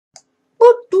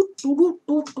Hello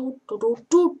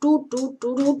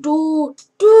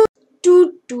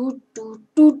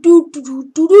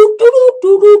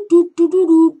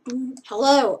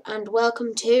and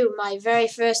welcome to my very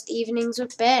first evenings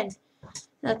with Ben.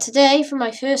 Now today, for my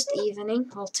first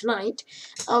evening, or tonight,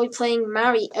 I'll be playing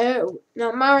Mari0.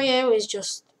 Now Mari0 is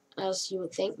just, as you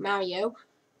would think, Mario,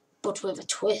 but with a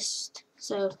twist.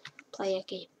 So, play a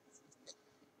game.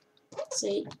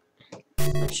 See,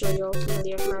 I'm sure you're all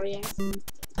familiar with Mari0.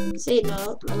 See,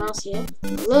 now, my mouse here.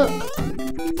 Look!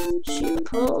 Shoot a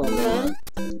portal there,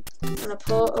 and a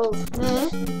portal there.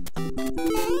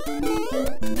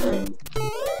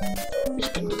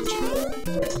 Like a ninja.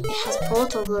 It has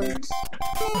portal guns.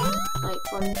 Like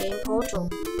from game Portal.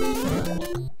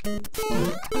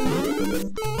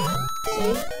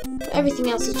 See? But everything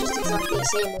else is just exactly the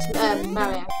same as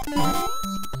Mario.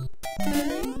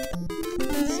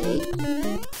 See?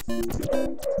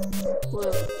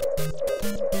 Whoa.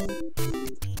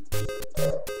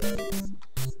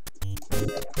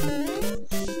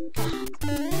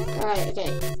 Alright,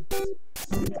 okay.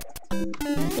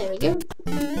 There we go.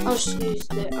 I'll just use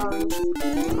the orange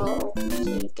portal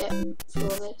to get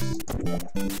through this.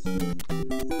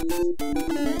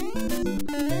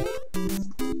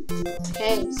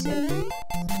 Okay, so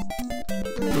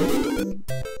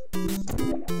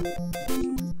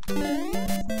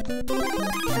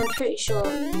I'm pretty sure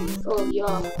all of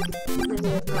y'all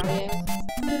familiar with Mario.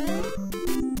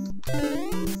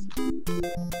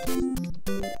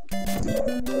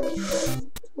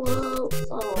 Whoa,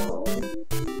 oh.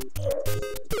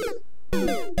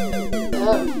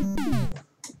 Oh.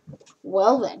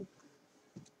 Well then.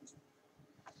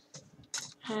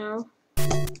 How?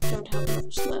 Don't have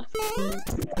much left.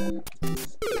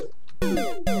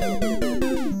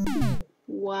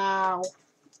 Wow.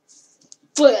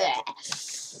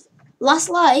 Blech. Last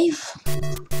life?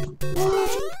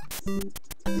 What?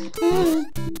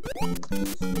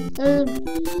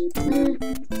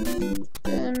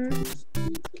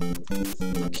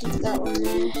 I'll keep that one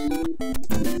there.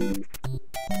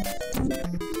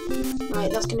 Right,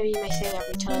 that's gonna be my thing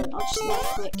every time. I'll just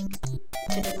left click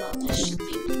to demolish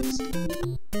things.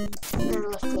 And then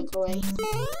left click away.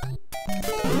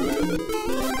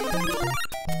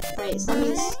 Right, so that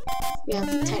means we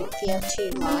technically have 2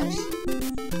 lives.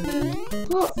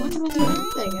 What am I doing?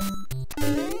 There you go.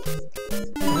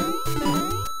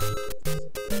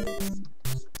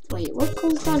 Wait, what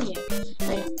comes down here?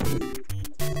 Oh, yeah.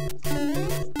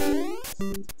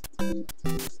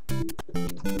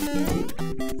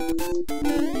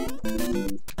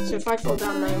 So if I fall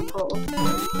down my own portal,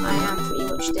 I am pretty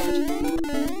much dead.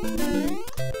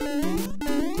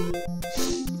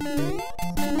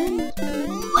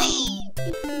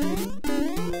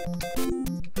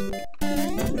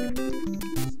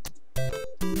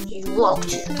 You walk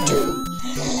to the doom.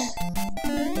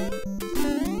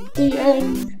 The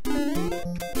end.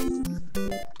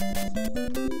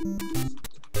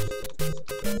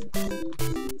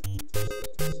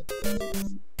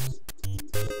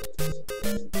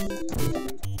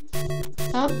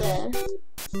 Out there.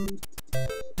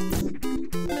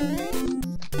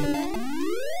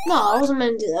 No, I wasn't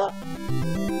meant to do that.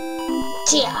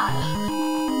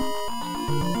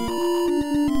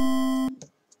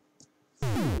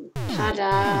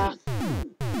 Ta-da!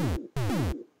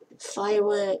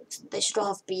 Fireworks. They should all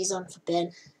have bees on for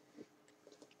Ben.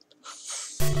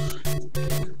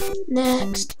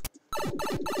 Next.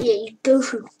 Yeah, you go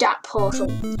through that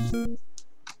portal.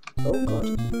 Oh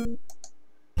god.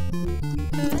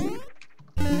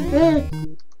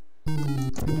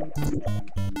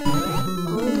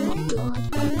 Oh my god.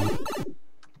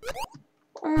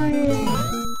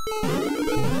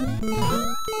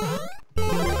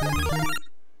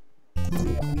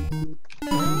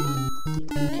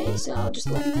 Okay, so I'll just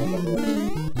left click it.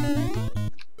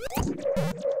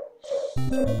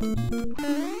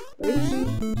 Oops.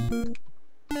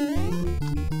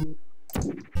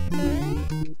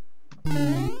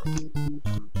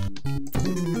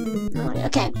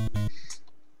 Okay.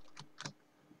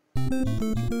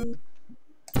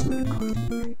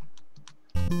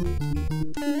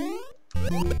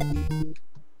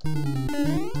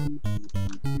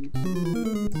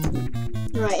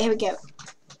 Right, here we go.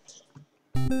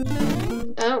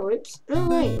 Oh, whoops. Oh,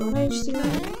 wait, what did I just do that?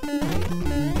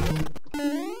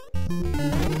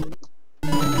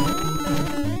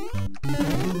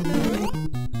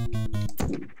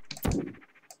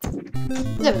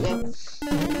 There we go.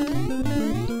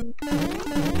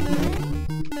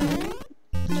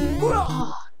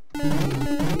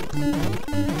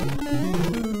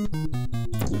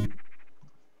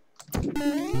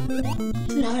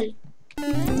 Lol.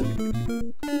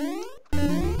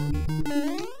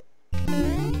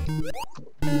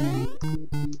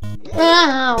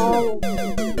 Ow!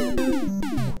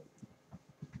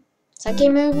 Is that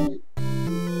game over?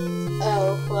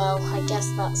 Oh, well, I guess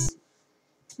that's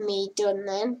me done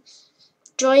then.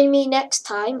 Join me next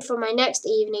time for my next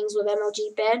evenings with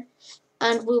MLGBen,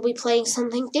 and we'll be playing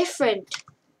something different.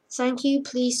 Thank you,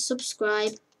 please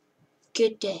subscribe.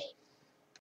 Good day.